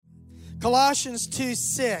Colossians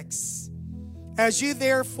 2:6. As you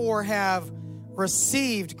therefore have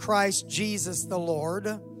received Christ Jesus the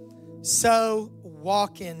Lord, so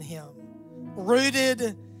walk in him,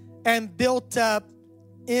 rooted and built up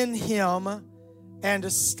in him and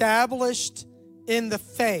established in the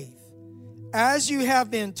faith, as you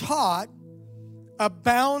have been taught,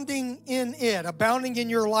 abounding in it, abounding in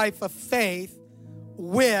your life of faith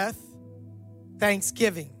with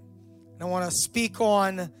thanksgiving. And I want to speak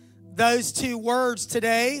on those two words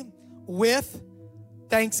today, with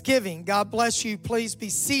thanksgiving. God bless you. Please be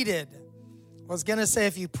seated. I was going to say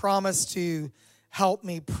if you promise to help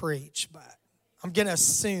me preach, but I'm going to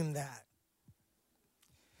assume that.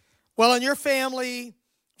 Well, in your family, I'm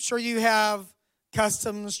sure you have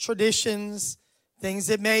customs, traditions, things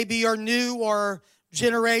that maybe are new or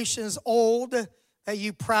generations old that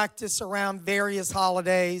you practice around various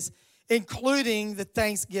holidays, including the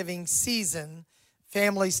Thanksgiving season.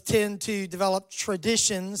 Families tend to develop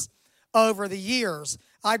traditions over the years.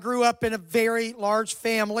 I grew up in a very large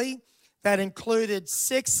family that included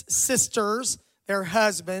 6 sisters, their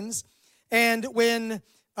husbands, and when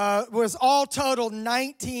it was all total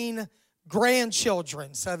 19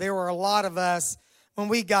 grandchildren. So there were a lot of us when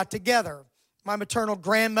we got together. My maternal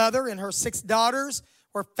grandmother and her 6 daughters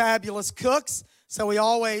were fabulous cooks, so we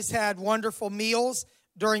always had wonderful meals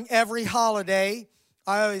during every holiday.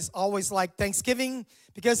 I always liked Thanksgiving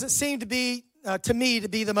because it seemed to be, to me, to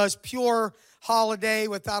be the most pure holiday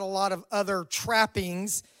without a lot of other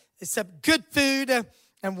trappings, except good food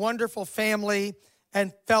and wonderful family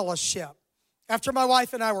and fellowship. After my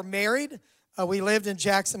wife and I were married, we lived in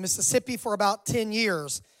Jackson, Mississippi for about 10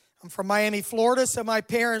 years. I'm from Miami, Florida, so my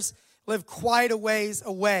parents lived quite a ways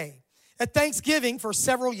away. At Thanksgiving, for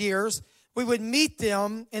several years, we would meet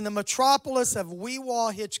them in the metropolis of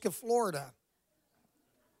Weehawken, Florida.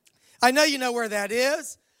 I know you know where that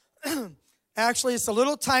is. Actually, it's a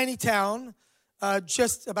little tiny town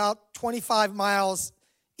just about 25 miles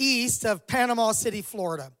east of Panama City,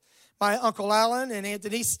 Florida. My Uncle Alan and Aunt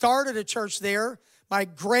Denise started a church there. My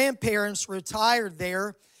grandparents retired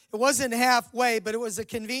there. It wasn't halfway, but it was a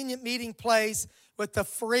convenient meeting place with a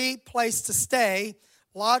free place to stay,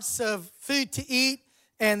 lots of food to eat,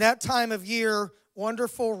 and that time of year,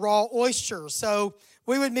 wonderful raw oysters. So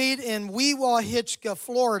we would meet in Weehawken,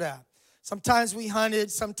 Florida. Sometimes we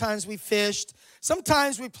hunted, sometimes we fished,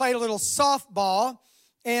 sometimes we played a little softball.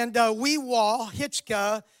 And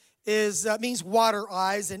Weehawken means water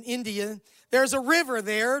eyes in Indian. There's a river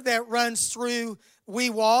there that runs through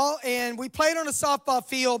Weehawken, and we played on a softball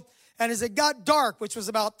field. And as it got dark, which was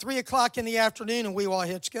about 3 o'clock in the afternoon in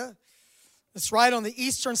Weehawken, it's right on the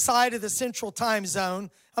eastern side of the central time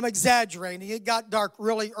zone. I'm exaggerating. It got dark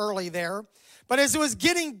really early there. But as it was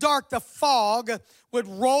getting dark, the fog would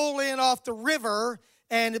roll in off the river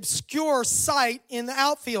and obscure sight in the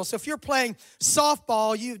outfield. So if you're playing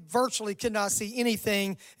softball, you virtually could not see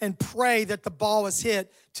anything and pray that the ball was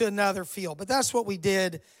hit to another field. But that's what we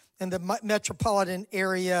did in the metropolitan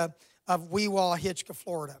area of Weehawken,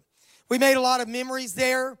 Florida. We made a lot of memories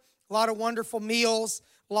there, a lot of wonderful meals,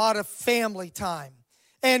 a lot of family time.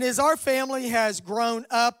 And as our family has grown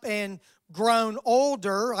up and grown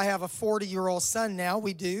older, I have a 40-year-old son now,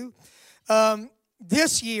 we do.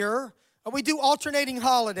 This year, we do alternating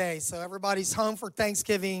holidays. So everybody's home for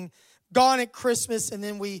Thanksgiving, gone at Christmas, and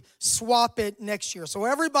then we swap it next year. So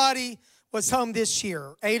everybody was home this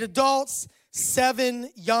year. 8 adults,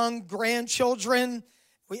 7 young grandchildren.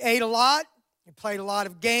 We ate a lot. We played a lot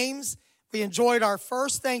of games. We enjoyed our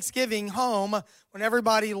first Thanksgiving home when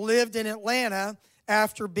everybody lived in Atlanta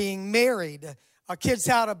after being married. Our kids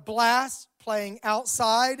had a blast playing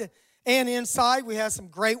outside and inside. We had some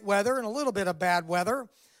great weather and a little bit of bad weather.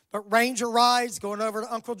 But ranger rides, going over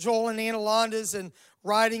to Uncle Joel and Aunt Alonda's and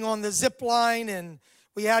riding on the zip line. And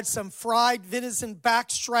we had some fried venison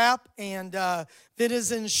backstrap and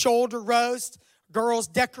venison shoulder roast. Girls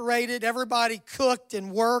decorated. Everybody cooked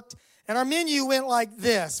and worked. And our menu went like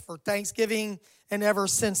this for Thanksgiving and ever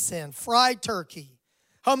since then. Fried turkey,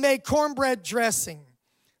 homemade cornbread dressing,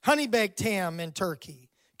 honey-baked ham and turkey,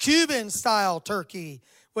 Cuban-style turkey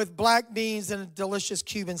with black beans and a delicious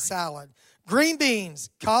Cuban salad, green beans,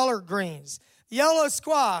 collard greens, yellow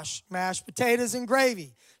squash, mashed potatoes and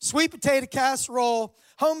gravy, sweet potato casserole,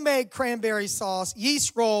 homemade cranberry sauce,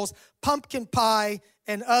 yeast rolls, pumpkin pie,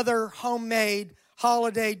 and other homemade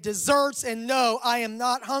holiday desserts. And no, I am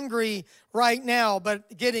not hungry right now,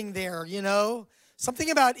 but getting there, you know. Something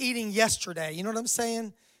about eating yesterday, you know what I'm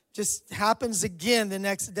saying? Just happens again the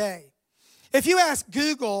next day. If you ask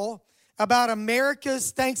Google about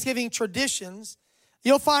America's Thanksgiving traditions,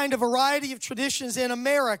 you'll find a variety of traditions in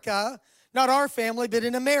America not our family, but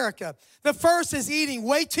in America. The first is eating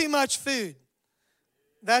way too much food.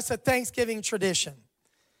 That's a Thanksgiving tradition.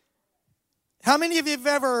 How many of you have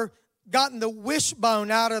ever gotten the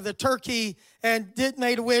wishbone out of the turkey and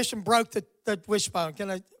made a wish and broke the wishbone?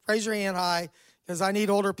 Can I raise your hand high? Because I need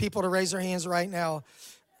older people to raise their hands right now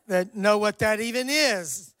that know what that even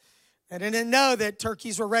is. I didn't know that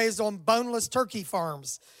turkeys were raised on boneless turkey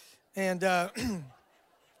farms. And a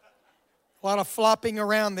lot of flopping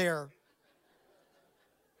around there.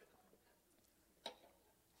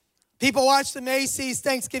 People watch the Macy's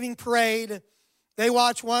Thanksgiving Parade. They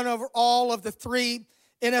watch one of all of the 3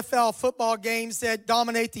 NFL football games that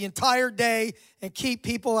dominate the entire day and keep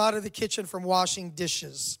people out of the kitchen from washing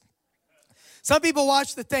dishes. Some people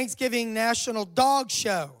watch the Thanksgiving National Dog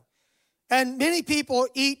Show. And many people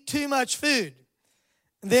eat too much food.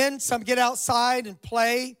 And then some get outside and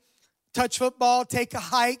play, touch football, take a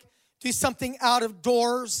hike, do something out of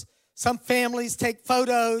doors. Some families take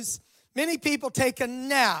photos. Many people take a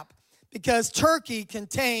nap because turkey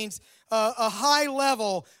contains a high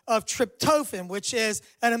level of tryptophan, which is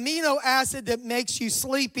an amino acid that makes you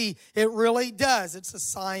sleepy. It really does. It's a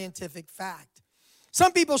scientific fact.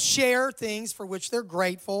 Some people share things for which they're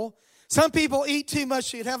grateful. Some people eat too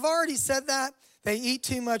much food. Have I already said that? They eat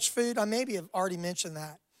too much food. I maybe have already mentioned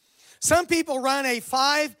that. Some people run a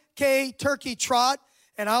 5K turkey trot,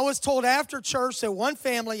 and I was told after church that one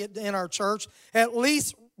family in our church, at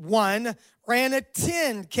least one, ran a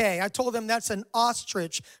 10K. I told them that's an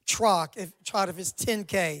ostrich trot if it's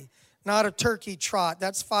 10K, not a turkey trot.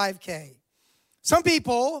 That's 5K. Some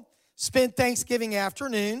people spend Thanksgiving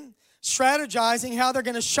afternoon strategizing how they're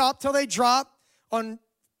going to shop till they drop on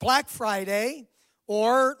Black Friday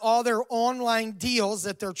or all their online deals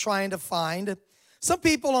that they're trying to find. Some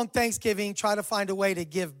people on Thanksgiving try to find a way to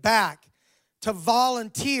give back, to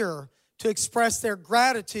volunteer, to express their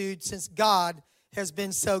gratitude since God has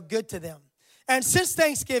been so good to them. And since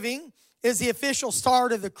Thanksgiving is the official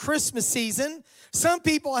start of the Christmas season, some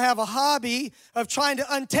people have a hobby of trying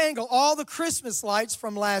to untangle all the Christmas lights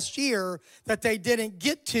from last year that they didn't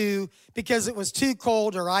get to because it was too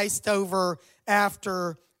cold or iced over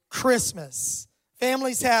after Christmas.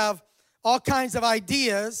 Families have all kinds of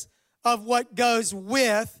ideas of what goes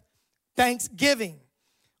with Thanksgiving.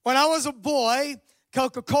 When I was a boy,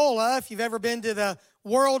 Coca-Cola, if you've ever been to the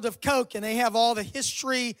World of Coke, and they have all the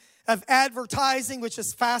history of advertising, which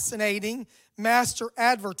is fascinating, master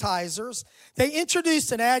advertisers, they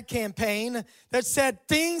introduced an ad campaign that said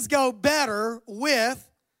things go better with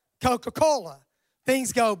Coca-Cola.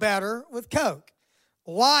 Things go better with Coke.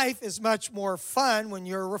 Life is much more fun when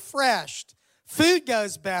you're refreshed. Food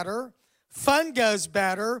goes better. Fun goes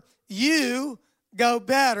better. You go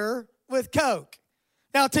better with Coke.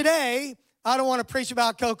 Now today, I don't want to preach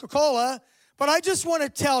about Coca-Cola, but I just want to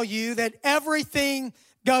tell you that everything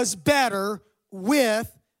goes better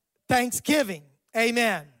with Thanksgiving.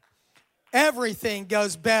 Amen. Everything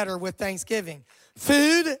goes better with Thanksgiving.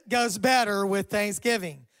 Food goes better with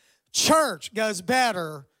Thanksgiving. Church goes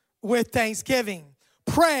better with Thanksgiving.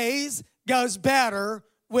 Praise goes better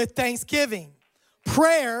with Thanksgiving.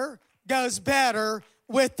 Prayer goes better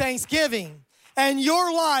with Thanksgiving. And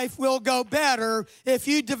your life will go better if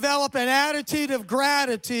you develop an attitude of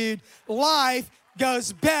gratitude. Life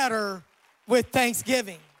goes better with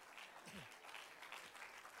Thanksgiving.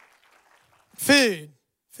 Food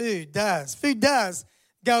does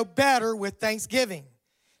go better with Thanksgiving.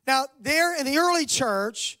 Now, there in the early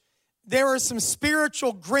church, there were some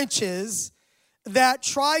spiritual Grinches that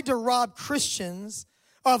tried to rob Christians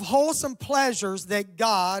of wholesome pleasures that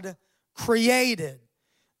God created.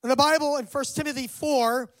 And the Bible in 1 Timothy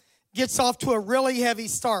 4 gets off to a really heavy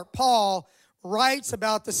start. Paul writes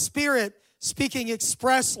about the Spirit speaking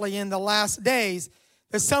expressly in the last days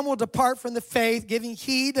that some will depart from the faith, giving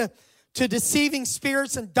heed to deceiving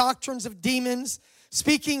spirits and doctrines of demons,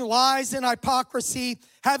 speaking lies and hypocrisy,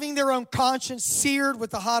 having their own conscience seared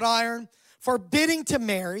with a hot iron, forbidding to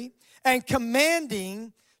marry, and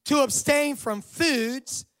commanding to abstain from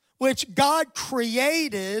foods which God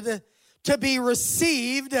created to be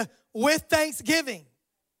received with thanksgiving.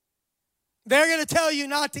 They're going to tell you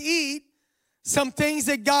not to eat some things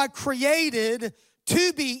that God created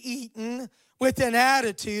to be eaten with an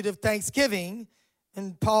attitude of thanksgiving.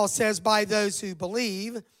 And Paul says, by those who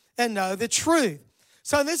believe and know the truth.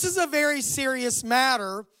 So this is a very serious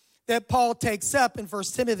matter that Paul takes up in 1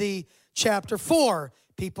 Timothy chapter 4.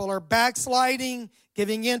 People are backsliding,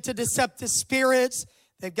 giving in to deceptive spirits.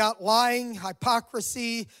 They've got lying,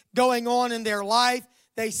 hypocrisy going on in their life.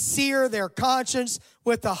 They sear their conscience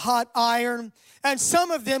with a hot iron. And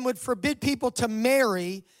some of them would forbid people to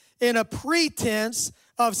marry in a pretense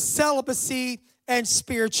of celibacy and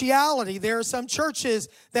spirituality. There are some churches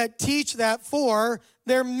that teach that for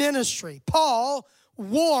their ministry. Paul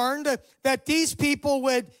warned that these people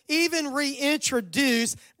would even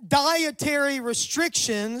reintroduce dietary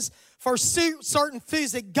restrictions for certain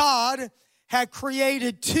foods that God had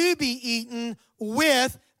created to be eaten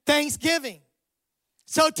with Thanksgiving.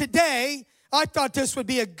 So today, I thought this would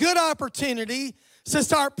be a good opportunity to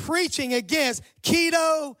start preaching against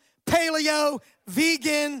keto, paleo,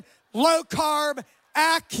 vegan, low carb,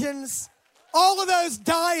 Atkins, all of those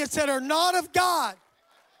diets that are not of God.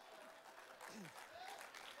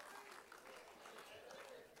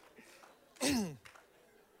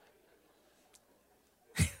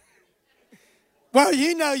 Well,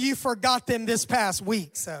 you know you forgot them this past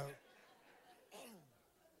week, so.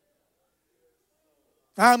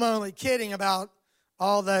 I'm only kidding about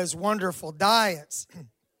all those wonderful diets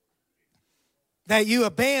that you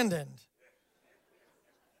abandoned.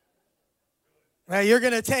 Now, you're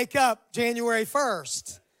going to take up January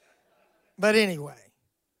 1st. But anyway.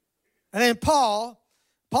 And then Paul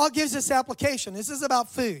gives this application. This is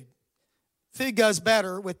about food. Food goes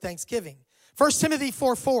better with Thanksgiving. 1 Timothy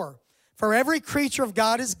 4:4. For every creature of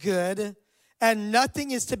God is good, and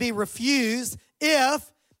nothing is to be refused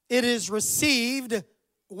if it is received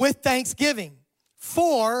with thanksgiving.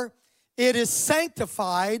 For it is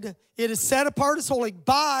sanctified, it is set apart as holy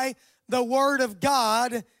by the word of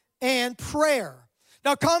God and prayer.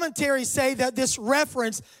 Now, commentaries say that this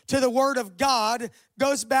reference to the word of God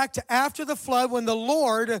goes back to after the flood when the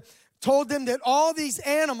Lord told them that all these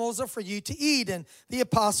animals are for you to eat. And the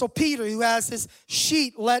Apostle Peter, who has his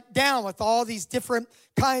sheet let down with all these different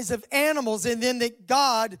kinds of animals. And then that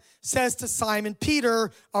God says to Simon Peter,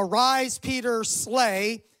 arise, Peter,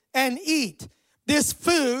 slay and eat. This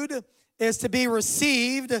food is to be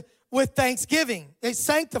received with thanksgiving. It's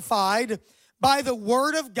sanctified by the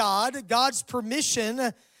word of God, God's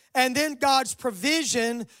permission, and then God's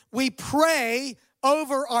provision. We pray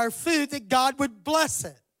over our food that God would bless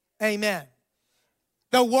it. Amen.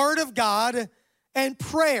 The word of God and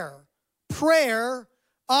prayer. Prayer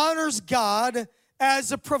honors God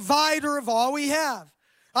as a provider of all we have.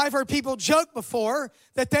 I've heard people joke before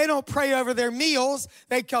that they don't pray over their meals.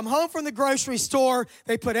 They come home from the grocery store,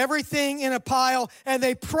 they put everything in a pile, and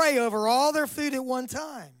they pray over all their food at one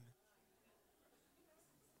time.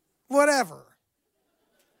 Whatever.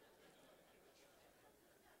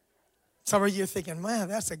 Some of you are thinking, man,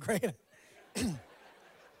 that's a great...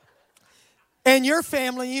 In your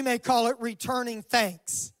family, you may call it returning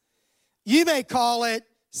thanks. You may call it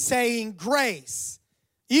saying grace.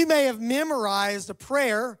 You may have memorized a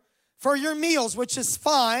prayer for your meals, which is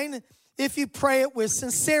fine if you pray it with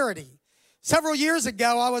sincerity. Several years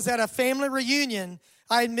ago, I was at a family reunion.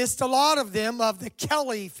 I had missed a lot of them, of the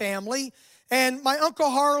Kelly family, and my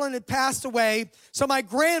Uncle Harlan had passed away, so my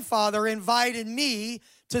grandfather invited me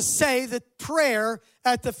to say the prayer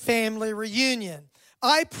at the family reunion.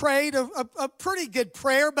 I prayed a pretty good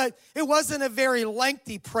prayer, but it wasn't a very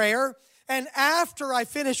lengthy prayer. And after I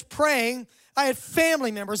finished praying, I had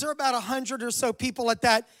family members. There were about 100 or so people at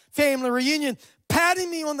that family reunion patting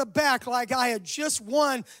me on the back like I had just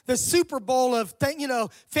won the Super Bowl of,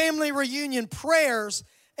 family reunion prayers.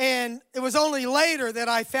 And it was only later that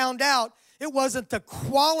I found out it wasn't the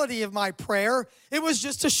quality of my prayer. It was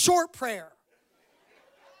just a short prayer.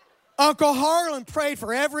 Uncle Harlan prayed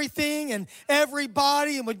for everything and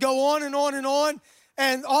everybody and would go on and on and on.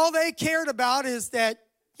 And all they cared about is that,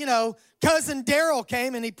 Cousin Daryl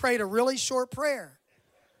came and he prayed a really short prayer.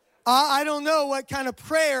 I don't know what kind of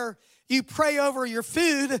prayer you pray over your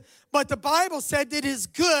food, but the Bible said that it is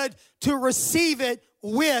good to receive it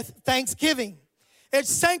with thanksgiving. It's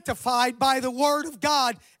sanctified by the word of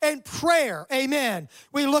God and prayer. Amen.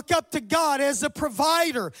 We look up to God as the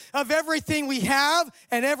provider of everything we have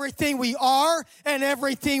and everything we are and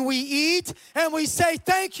everything we eat. And we say,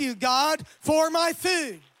 thank you, God, for my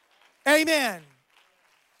food. Amen.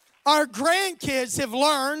 Our grandkids have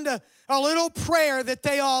learned a little prayer that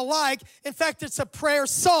they all like. In fact, it's a prayer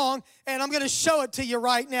song, and I'm going to show it to you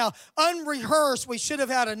right now. Unrehearsed. We should have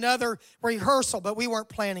had another rehearsal, but we weren't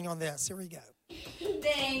planning on this. Here we go.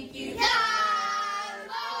 Thank you, God,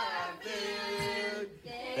 for our food.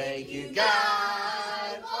 Thank you,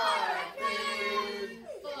 God, for our food.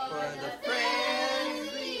 For the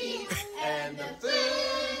friends we eat and the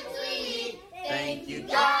food we eat. Thank you,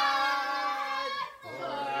 God, for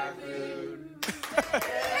our food.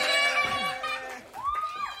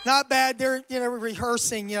 Not bad. They're,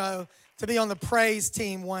 rehearsing, to be on the praise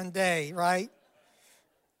team one day, right?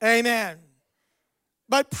 Amen.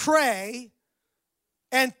 But pray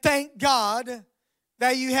and thank God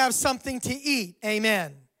that you have something to eat.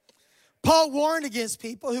 Amen. Paul warned against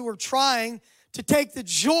people who were trying to take the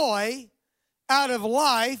joy out of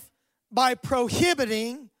life by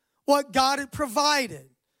prohibiting what God had provided.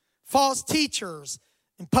 False teachers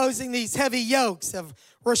imposing these heavy yokes of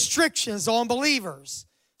restrictions on believers.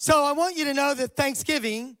 So I want you to know that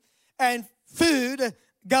Thanksgiving and food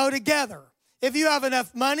go together. If you have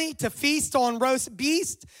enough money to feast on roast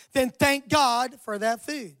beef, then thank God for that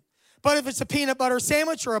food. But if it's a peanut butter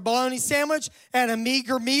sandwich or a bologna sandwich and a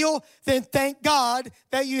meager meal, then thank God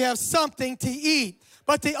that you have something to eat.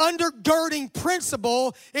 But the undergirding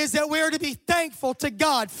principle is that we're to be thankful to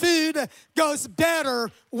God. Food goes better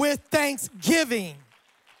with thanksgiving.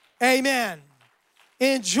 Amen.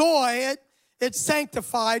 Enjoy it. It's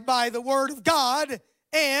sanctified by the word of God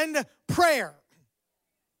and prayer.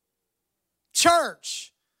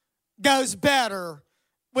 Church goes better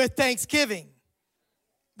with thanksgiving.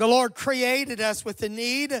 The Lord created us with a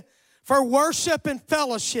need for worship and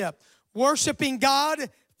fellowship. Worshiping God,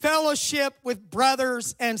 fellowship with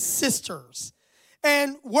brothers and sisters.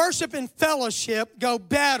 And worship and fellowship go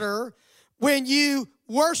better when you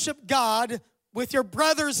worship God with your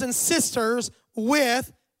brothers and sisters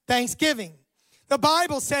with thanksgiving. The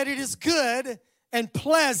Bible said it is good and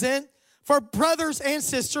pleasant for brothers and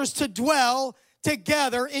sisters to dwell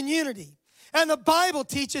together in unity. And the Bible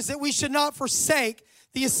teaches that we should not forsake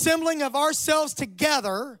the assembling of ourselves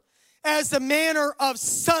together as the manner of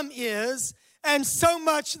some is, and so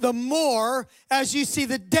much the more as you see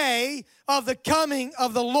the day of the coming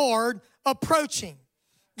of the Lord approaching.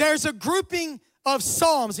 There's a grouping of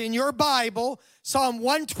Psalms in your Bible, Psalm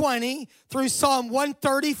 120 through Psalm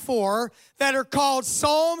 134, that are called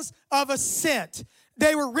Psalms of Ascent.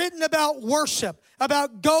 They were written about worship,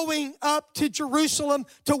 about going up to Jerusalem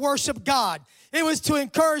to worship God. It was to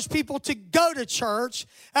encourage people to go to church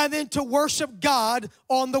and then to worship God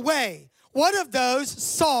on the way. One of those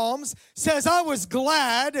Psalms says, I was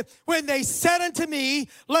glad when they said unto me,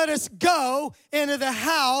 let us go into the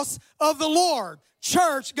house of the Lord.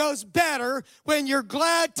 Church goes better when you're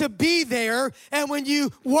glad to be there and when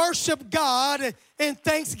you worship God in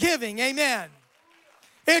thanksgiving. Amen.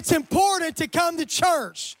 It's important to come to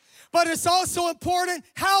church, but it's also important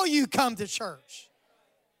how you come to church.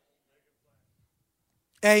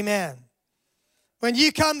 Amen. When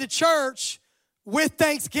you come to church with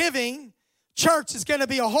thanksgiving, church is going to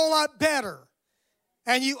be a whole lot better.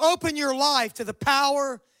 And you open your life to the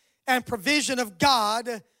power and provision of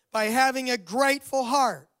God by having a grateful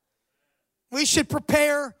heart. We should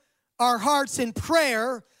prepare our hearts in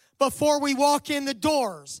prayer before we walk in the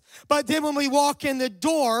doors. But then when we walk in the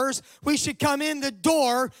doors, we should come in the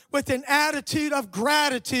door with an attitude of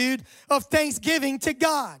gratitude, of thanksgiving to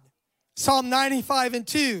God. Psalm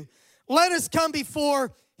 95:2. Let us come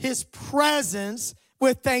before his presence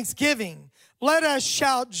with thanksgiving. Let us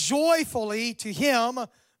shout joyfully to him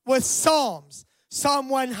with psalms. Psalm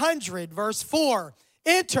 100, verse 4.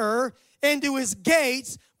 Enter into his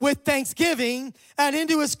gates with thanksgiving and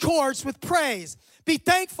into his courts with praise. Be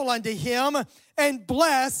thankful unto him and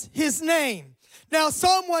bless his name. Now,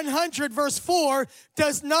 Psalm 100, verse 4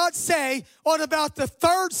 does not say on about the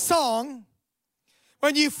third song,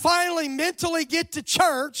 when you finally mentally get to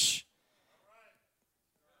church,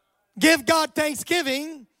 give God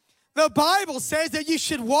thanksgiving. The Bible says that you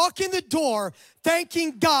should walk in the door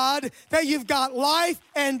thanking God that you've got life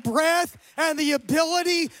and breath and the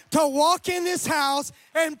ability to walk in this house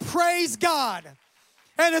and praise God.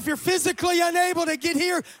 And if you're physically unable to get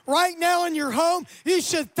here right now in your home, you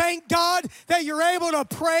should thank God that you're able to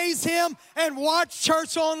praise him and watch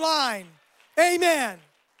church online. Amen.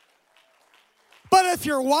 But if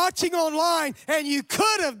you're watching online and you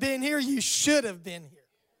could have been here, you should have been here.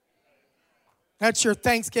 That's your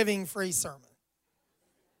Thanksgiving-free sermon.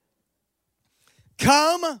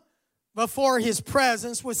 Come before his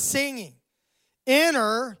presence with singing.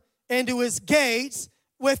 Enter into his gates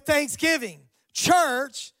with thanksgiving.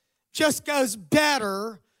 Church just goes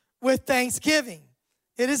better with thanksgiving.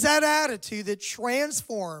 It is that attitude that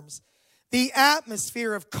transforms the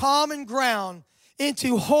atmosphere of common ground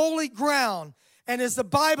into holy ground. And as the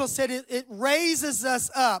Bible said, it raises us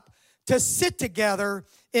up to sit together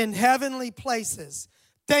in heavenly places.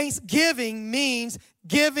 Thanksgiving means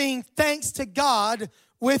giving thanks to God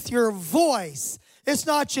with your voice. It's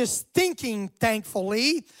not just thinking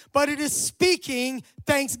thankfully, but it is speaking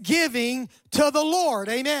thanksgiving to the Lord.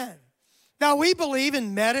 Amen. Now, we believe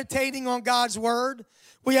in meditating on God's word.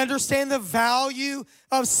 We understand the value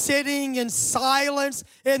of sitting in silence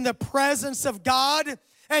in the presence of God.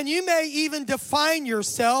 And you may even define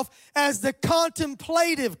yourself as the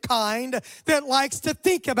contemplative kind that likes to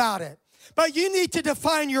think about it. But you need to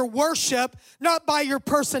define your worship not by your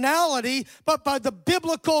personality, but by the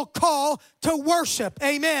biblical call to worship.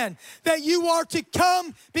 Amen. That you are to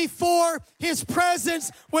come before his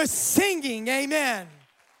presence with singing. Amen.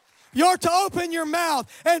 You're to open your mouth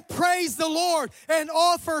and praise the Lord and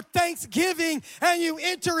offer thanksgiving, and you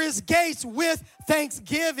enter his gates with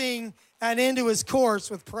thanksgiving and into his courts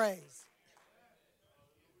with praise.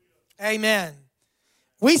 Amen.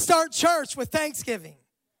 We start church with thanksgiving.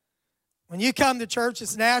 When you come to church,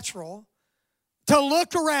 it's natural to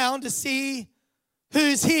look around to see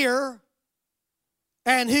who's here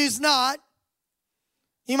and who's not.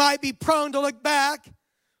 You might be prone to look back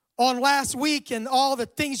on last week and all the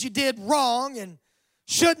things you did wrong and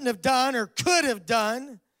shouldn't have done or could have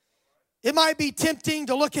done. It might be tempting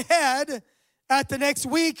to look ahead at the next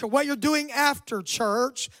week or what you're doing after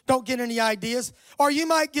church. Don't get any ideas. Or you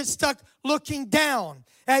might get stuck looking down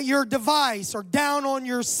at your device or down on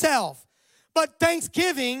yourself. But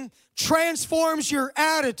thanksgiving transforms your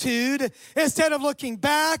attitude. Instead of looking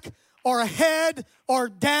back or ahead or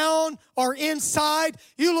down or inside,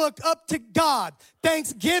 you look up to God.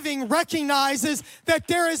 Thanksgiving recognizes that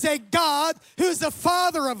there is a God who's the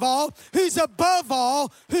Father of all, who's above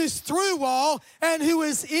all, who's through all, and who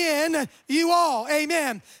is in you all.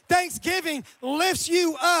 Amen. Thanksgiving lifts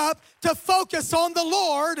you up to focus on the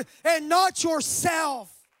Lord and not yourself.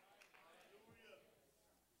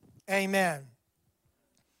 Amen.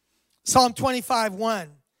 Psalm 25:1.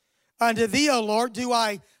 Unto thee, O Lord, do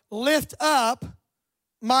I lift up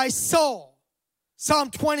my soul.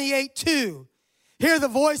 Psalm 28:2. Hear the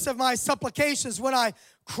voice of my supplications when I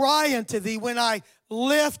cry unto thee, when I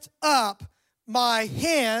lift up my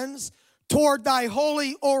hands toward thy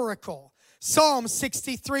holy oracle. Psalm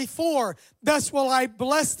 63:4. Thus will I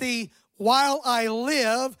bless thee while I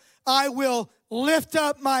live. I will lift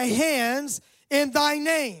up my hands in thy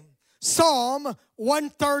name. Psalm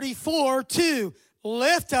 134:2.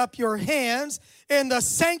 Lift up your hands in the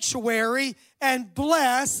sanctuary and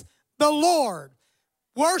bless the Lord.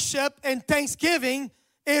 Worship and thanksgiving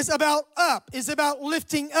is about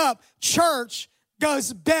lifting up. Church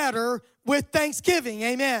goes better with thanksgiving.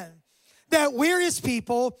 Amen. That we're his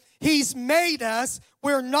people. He's made us.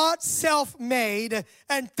 We're not self-made.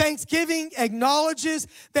 And thanksgiving acknowledges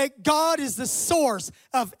that God is the source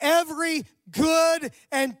of every good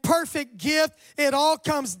and perfect gift. It all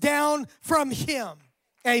comes down from him.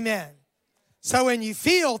 Amen. So when you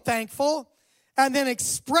feel thankful and then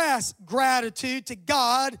express gratitude to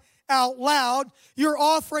God out loud, you're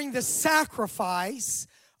offering the sacrifice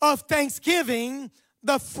of thanksgiving,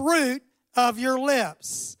 the fruit of your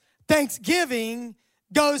lips. Thanksgiving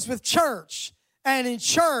goes with church. And in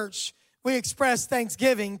church, we express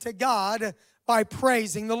thanksgiving to God by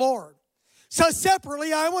praising the Lord. So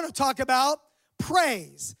separately, I want to talk about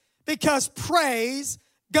praise, because praise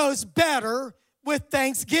goes better with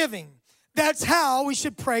thanksgiving. That's how we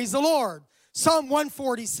should praise the Lord. Psalm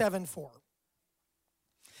 147:4.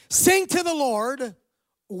 Sing to the Lord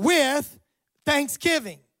with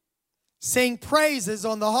thanksgiving. Sing praises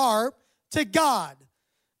on the harp to God.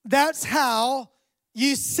 That's how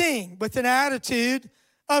you sing, with an attitude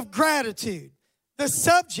of gratitude. The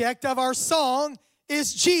subject of our song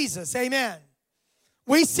is Jesus. Amen.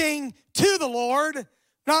 We sing to the Lord,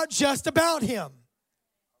 not just about him.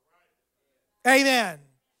 Amen.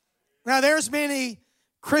 Now, there's many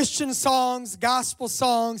Christian songs, gospel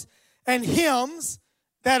songs, and hymns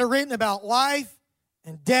that are written about life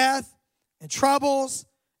and death and troubles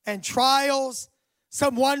and trials.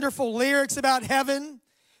 Some wonderful lyrics about heaven.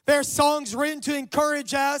 There are songs written to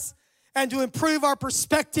encourage us and to improve our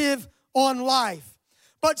perspective on life.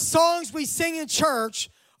 But songs we sing in church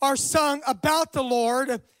are sung about the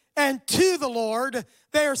Lord and to the Lord.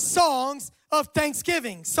 They are songs of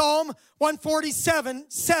thanksgiving. Psalm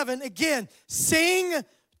 147:7 again. Sing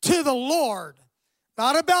to the Lord,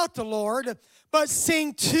 not about the Lord, but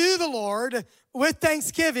sing to the Lord with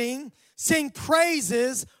thanksgiving. Sing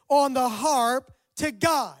praises on the harp to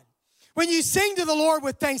God. When you sing to the Lord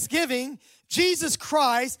with thanksgiving, Jesus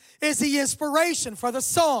Christ is the inspiration for the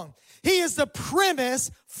song. He is the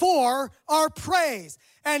premise for our praise.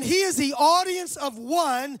 And he is the audience of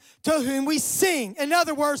one to whom we sing. In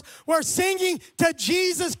other words, we're singing to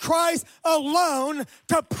Jesus Christ alone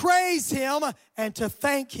to praise him and to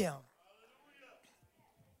thank him.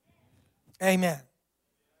 Amen.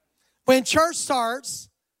 When church starts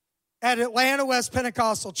at Atlanta West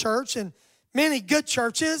Pentecostal Church and many good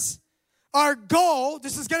churches, our goal,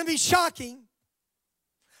 this is going to be shocking,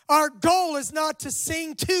 our goal is not to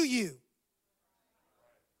sing to you.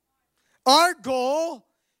 Our goal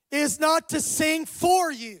is not to sing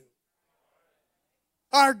for you.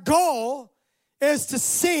 Our goal is to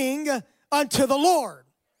sing unto the Lord.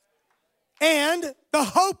 And the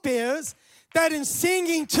hope is that in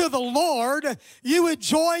singing to the Lord, you would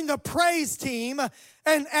join the praise team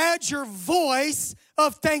and add your voice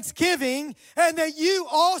of thanksgiving, and that you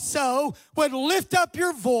also would lift up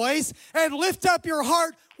your voice and lift up your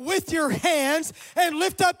heart with your hands and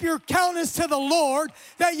lift up your countenance to the Lord,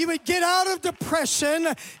 that you would get out of depression,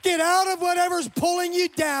 get out of whatever's pulling you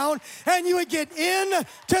down, and you would get into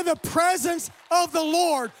the presence of the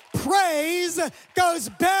Lord. Praise goes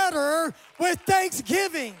better with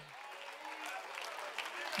thanksgiving.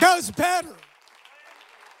 Goes better.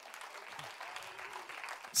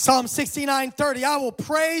 Psalm 69:30, I will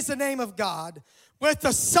praise the name of God with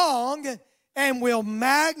a song and will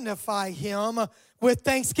magnify him with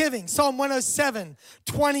thanksgiving. Psalm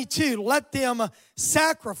 107:22, let them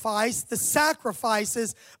sacrifice the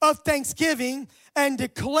sacrifices of thanksgiving and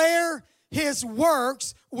declare his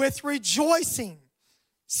works with rejoicing.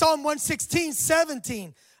 Psalm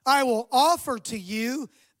 116:17, I will offer to you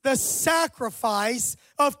the sacrifice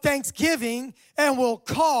of thanksgiving and will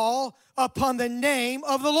call upon the name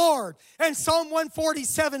of the Lord. And Psalm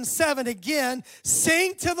 147:7 again,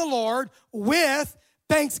 sing to the Lord with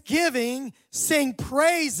thanksgiving, sing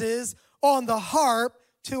praises on the harp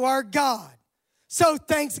to our God. So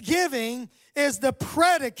thanksgiving is the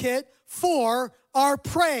predicate for our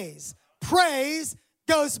praise. Praise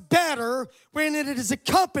goes better when it is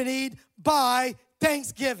accompanied by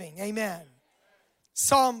thanksgiving. Amen.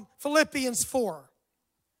 Philippians 4.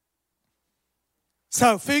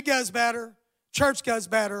 So food goes better, church goes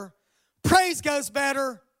better, praise goes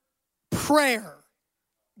better, prayer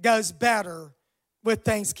goes better with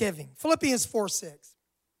thanksgiving. Philippians 4:6.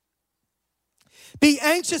 Be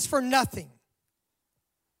anxious for nothing.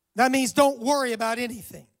 That means don't worry about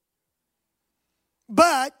anything.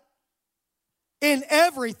 But in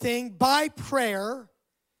everything, by prayer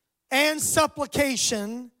and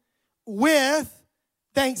supplication with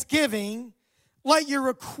thanksgiving, let your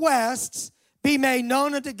requests be made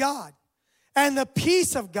known unto God. And the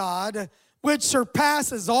peace of God, which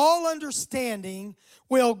surpasses all understanding,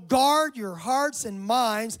 will guard your hearts and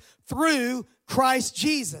minds through Christ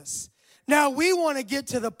Jesus. Now we want to get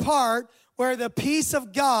to the part where the peace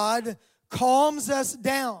of God calms us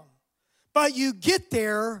down. But you get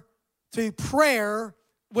there through prayer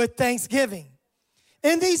with thanksgiving.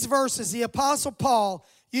 In these verses, the Apostle Paul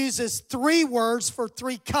uses three words for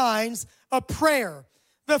three kinds of prayer.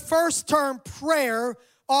 The first term, prayer,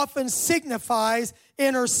 often signifies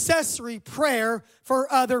intercessory prayer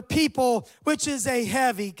for other people, which is a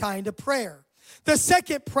heavy kind of prayer. The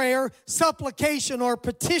second prayer, supplication or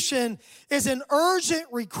petition, is an urgent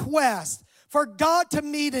request for God to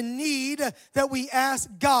meet a need that we ask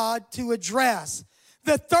God to address.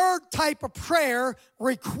 The third type of prayer,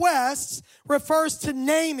 requests, refers to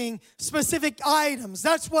naming specific items.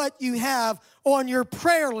 That's what you have on your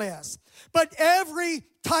prayer list. But every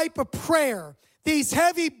type of prayer, these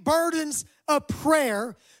heavy burdens of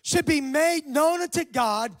prayer, should be made known unto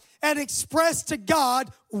God and expressed to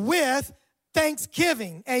God with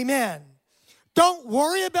thanksgiving. Amen. Don't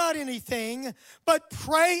worry about anything, but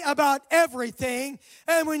pray about everything.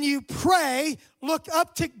 And when you pray, look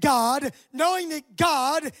up to God, knowing that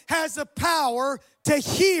God has the power to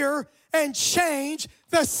hear and change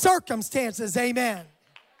the circumstances. Amen.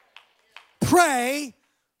 Pray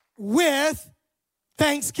with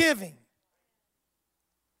thanksgiving.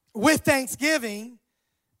 With thanksgiving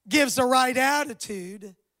gives the right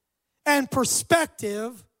attitude and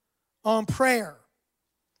perspective on prayer.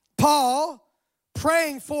 Paul,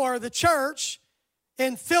 praying for the church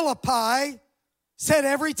in Philippi, said,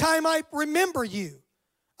 every time I remember you,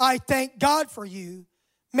 I thank God for you,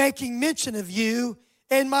 making mention of you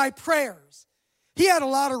in my prayers. He had a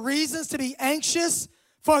lot of reasons to be anxious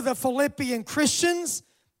for the Philippian Christians.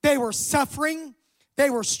 They were suffering. They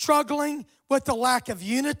were struggling with the lack of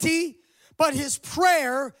unity. But his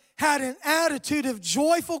prayer had an attitude of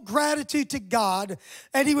joyful gratitude to God,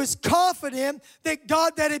 and he was confident that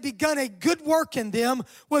God that had begun a good work in them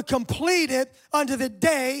would complete it unto the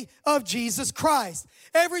day of Jesus Christ.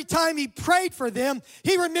 Every time he prayed for them,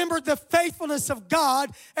 he remembered the faithfulness of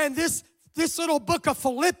God, and this little book of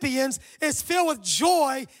Philippians is filled with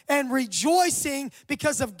joy and rejoicing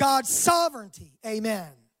because of God's sovereignty.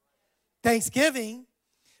 Amen. Thanksgiving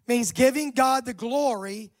means giving God the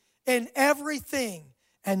glory in everything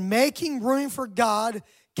and making room for God,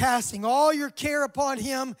 casting all your care upon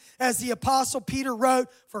him, as the Apostle Peter wrote,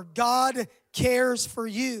 for God cares for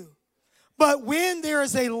you. But when there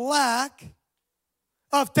is a lack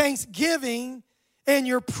of thanksgiving in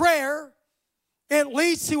your prayer, it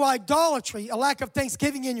leads to idolatry, a lack of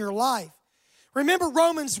thanksgiving in your life. Remember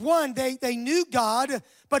Romans 1, they knew God,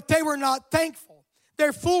 but they were not thankful.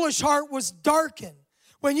 Their foolish heart was darkened.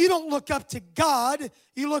 When you don't look up to God,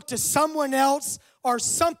 you look to someone else or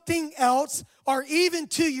something else or even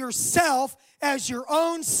to yourself as your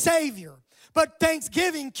own Savior. But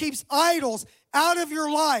thanksgiving keeps idols out of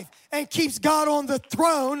your life and keeps God on the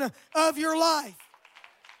throne of your life.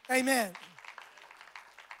 Amen.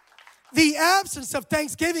 The absence of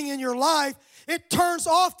thanksgiving in your life, it turns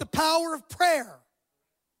off the power of prayer.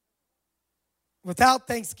 Without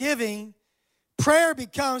thanksgiving, prayer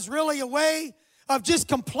becomes really a way of just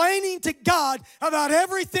complaining to God about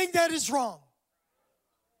everything that is wrong.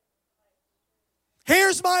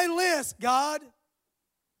 Here's my list, God.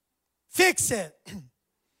 Fix it.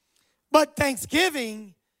 But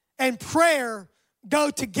thanksgiving and prayer go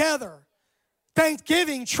together.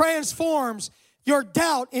 Thanksgiving transforms your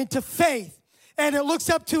doubt into faith. And it looks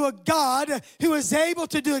up to a God who is able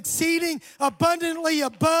to do exceeding abundantly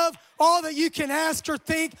above all that you can ask or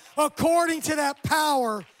think according to that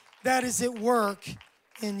power that is at work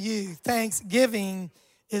in you. Thanksgiving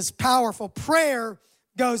is powerful. Prayer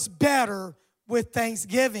goes better with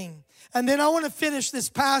thanksgiving. And then I want to finish this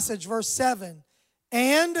passage, verse 7.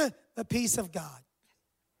 And the peace of God.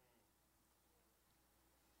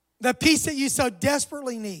 The peace that you so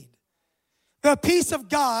desperately need. The peace of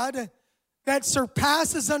God that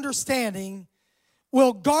surpasses understanding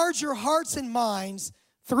will guard your hearts and minds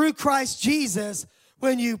through Christ Jesus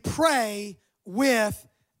when you pray with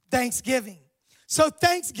thanksgiving. So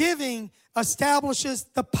thanksgiving establishes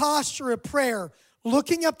the posture of prayer,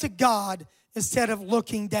 looking up to God instead of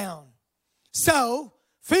looking down. So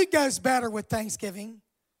food goes better with thanksgiving.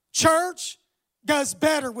 Church goes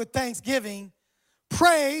better with thanksgiving.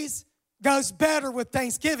 Praise goes better with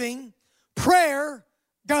thanksgiving. Prayer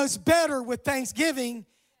goes better with thanksgiving.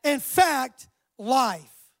 In fact,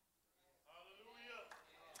 life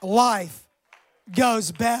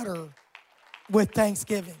goes better with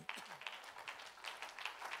thanksgiving.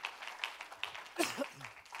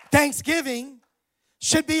 Thanksgiving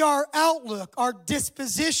should be our outlook, our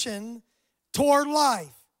disposition toward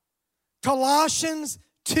life. Colossians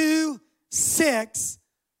 2:6,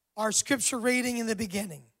 our scripture reading in the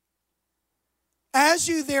beginning. As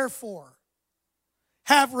you therefore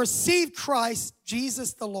have received Christ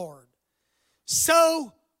Jesus the Lord,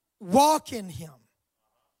 so walk in him,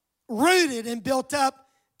 rooted and built up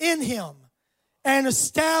in him, and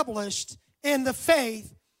established in the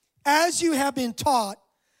faith as you have been taught,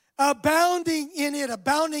 abounding in it,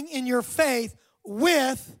 abounding in your faith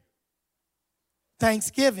with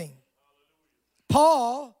thanksgiving.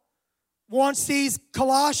 Paul wants these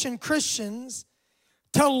Colossian Christians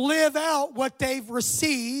to live out what they've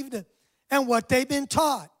received and what they've been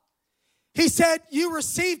taught. He said, you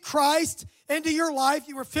received Christ into your life.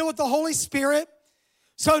 You were filled with the Holy Spirit.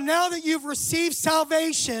 So now that you've received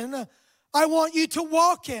salvation, I want you to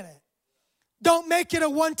walk in it. Don't make it a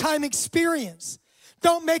one-time experience.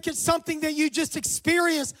 Don't make it something that you just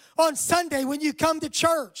experience on Sunday when you come to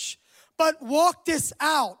church. But walk this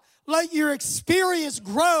out. Let your experience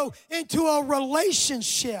grow into a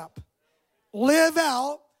relationship. Live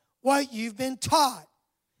out what you've been taught.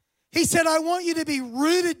 He said, I want you to be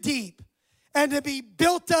rooted deep and to be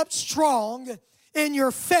built up strong in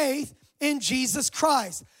your faith in Jesus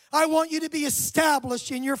Christ. I want you to be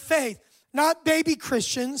established in your faith. Not baby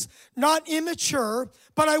Christians, not immature,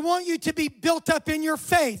 but I want you to be built up in your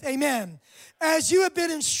faith. Amen. As you have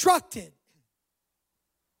been instructed.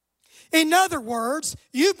 In other words,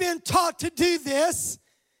 you've been taught to do this.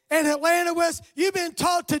 In Atlanta West, you've been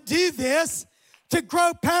taught to do this to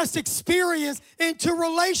grow past experience into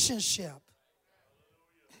relationship.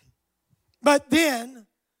 But then,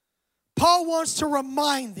 Paul wants to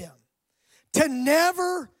remind them to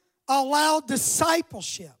never allow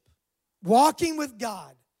discipleship, walking with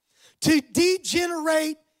God, to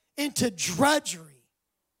degenerate into drudgery.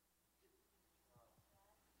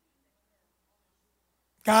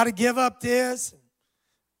 Got to give up this.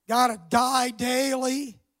 Got to die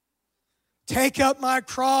daily. Take up my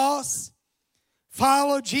cross.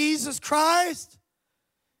 Follow Jesus Christ.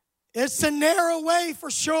 It's a narrow way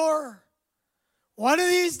for sure. One of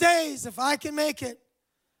these days, if I can make it,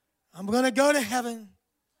 I'm going to go to heaven.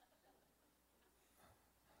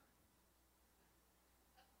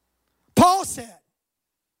 Paul said,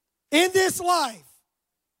 in this life,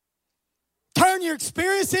 turn your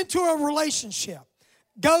experience into a relationship.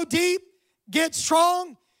 Go deep, get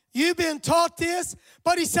strong. You've been taught this.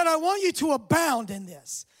 But he said, I want you to abound in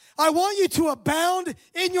this. I want you to abound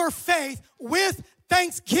in your faith with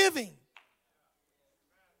thanksgiving.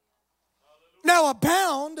 Now,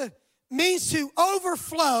 abound means to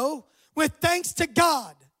overflow with thanks to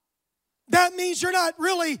God. That means you're not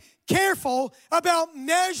really careful about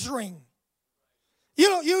measuring.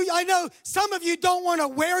 I know some of you don't want to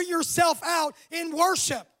wear yourself out in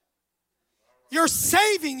worship. You're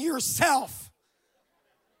saving yourself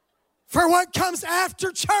for what comes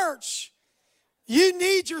after church. You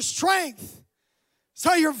need your strength.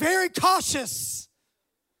 So you're very cautious.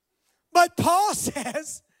 But Paul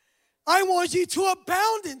says, I want you to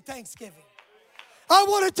abound in thanksgiving. I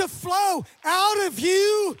want it to flow out of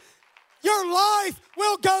you. Your life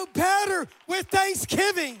will go better with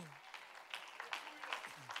thanksgiving.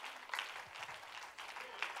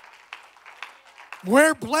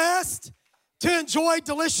 We're blessed to enjoy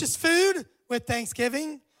delicious food with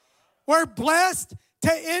thanksgiving. We're blessed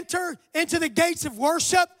to enter into the gates of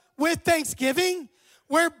worship with thanksgiving.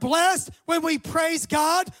 We're blessed when we praise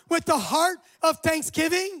God with the heart of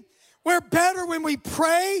thanksgiving. We're better when we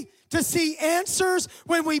pray to see answers,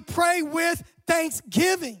 when we pray with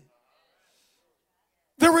thanksgiving.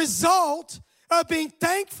 The result of being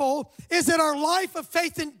thankful is that our life of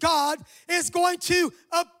faith in God is going to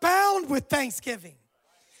abound with thanksgiving.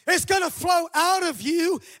 It's going to flow out of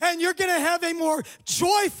you, and you're going to have a more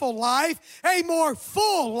joyful life, a more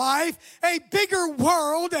full life, a bigger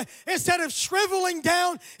world. Instead of shriveling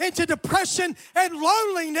down into depression and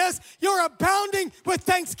loneliness, your abounding with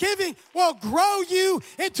thanksgiving will grow you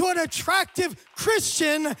into an attractive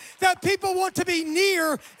Christian that people want to be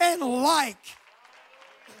near and like.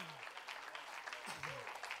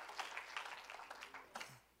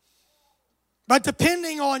 But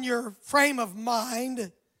depending on your frame of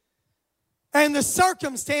mind and the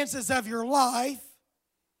circumstances of your life,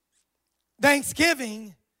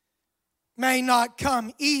 thanksgiving may not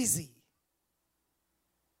come easy.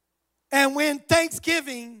 And when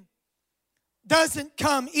thanksgiving doesn't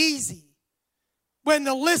come easy, when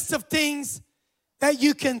the list of things that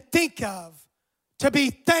you can think of to be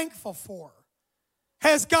thankful for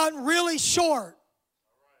has gotten really short,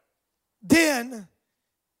 then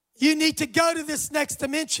you need to go to this next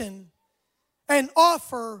dimension and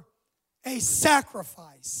offer a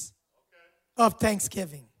sacrifice of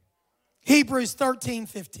thanksgiving. Hebrews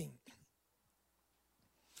 13:15.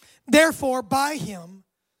 Therefore, by him,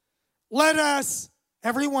 let us,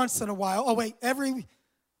 every once in a while,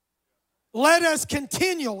 let us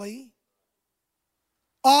continually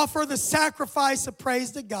offer the sacrifice of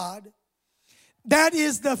praise to God. That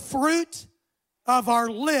is the fruit of our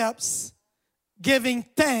lips, giving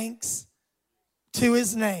thanks to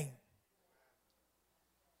his name.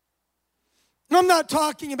 I'm not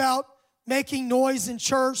talking about making noise in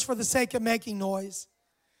church for the sake of making noise.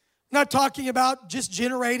 I'm not talking about just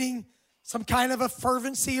generating some kind of a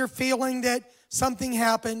fervency or feeling that something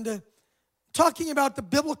happened. I'm talking about the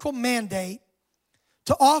biblical mandate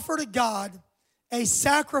to offer to God a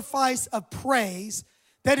sacrifice of praise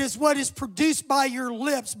that is what is produced by your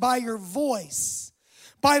lips, by your voice,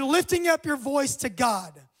 by lifting up your voice to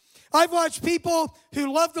God. I've watched people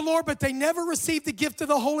who love the Lord, but they never receive the gift of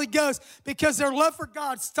the Holy Ghost because their love for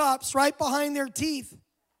God stops right behind their teeth.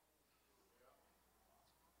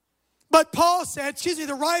 But Paul said,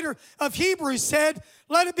 the writer of Hebrews said,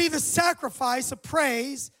 let it be the sacrifice of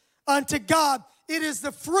praise unto God. It is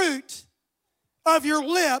the fruit of your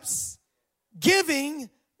lips giving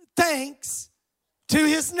thanks to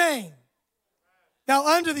his name. Now,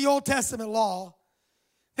 under the Old Testament law,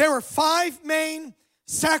 there were 5 main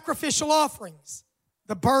sacrificial offerings: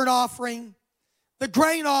 the burnt offering, the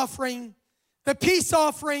grain offering, the peace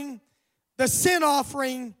offering, the sin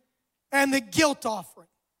offering, and the guilt offering.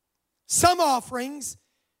 Some offerings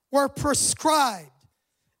were prescribed,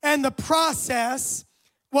 and the process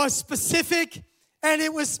was specific and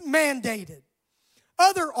it was mandated.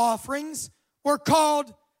 Other offerings were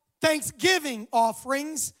called thanksgiving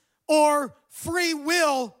offerings or free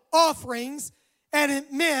will offerings, and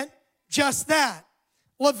it meant just that.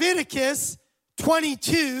 Leviticus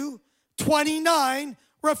 22:29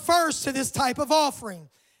 refers to this type of offering.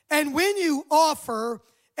 And when you offer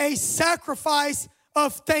a sacrifice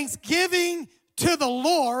of thanksgiving to the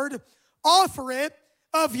Lord, offer it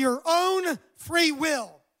of your own free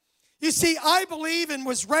will. You see, I believe and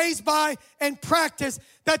was raised by and practice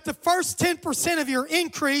that the first 10% of your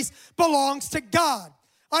increase belongs to God.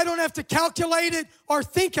 I don't have to calculate it or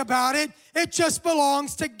think about it. It just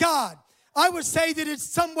belongs to God. I would say that it's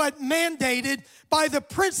somewhat mandated by the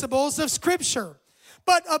principles of Scripture.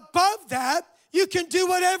 But above that, you can do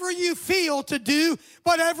whatever you feel to do,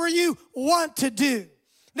 whatever you want to do.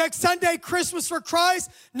 Next Sunday, Christmas for Christ,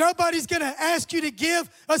 nobody's going to ask you to give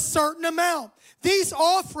a certain amount. These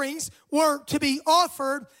offerings were to be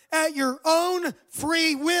offered at your own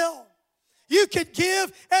free will. You could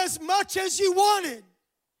give as much as you wanted.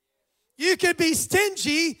 You could be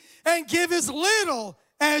stingy and give as little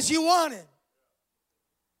as you wanted.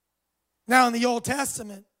 Now in the Old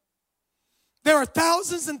Testament, there are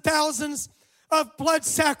thousands and thousands of blood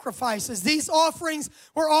sacrifices. These offerings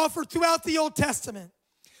were offered throughout the Old Testament.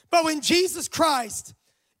 But when Jesus Christ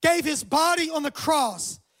gave his body on the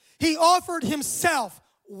cross, he offered himself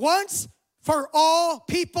once for all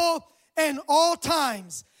people and all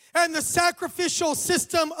times. And the sacrificial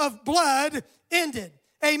system of blood ended.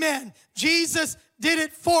 Amen. Jesus did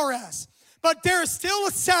it for us. But there is still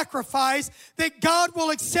a sacrifice that God will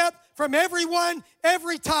accept from everyone,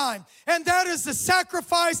 every time. And that is the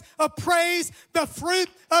sacrifice of praise, the fruit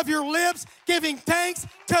of your lips, giving thanks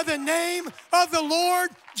to the name of the Lord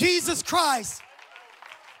Jesus Christ.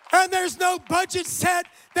 And there's no budget set.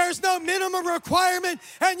 There's no minimum requirement.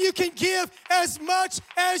 And you can give as much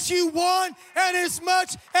as you want and as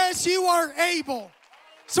much as you are able.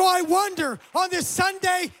 So I wonder on this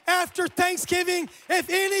Sunday after Thanksgiving, if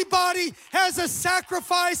anybody has a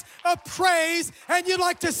sacrifice of praise and you'd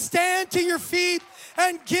like to stand to your feet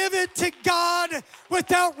and give it to God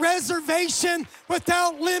without reservation,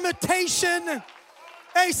 without limitation,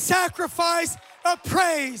 a sacrifice of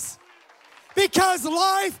praise. Because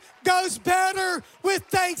life goes better with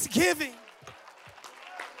thanksgiving.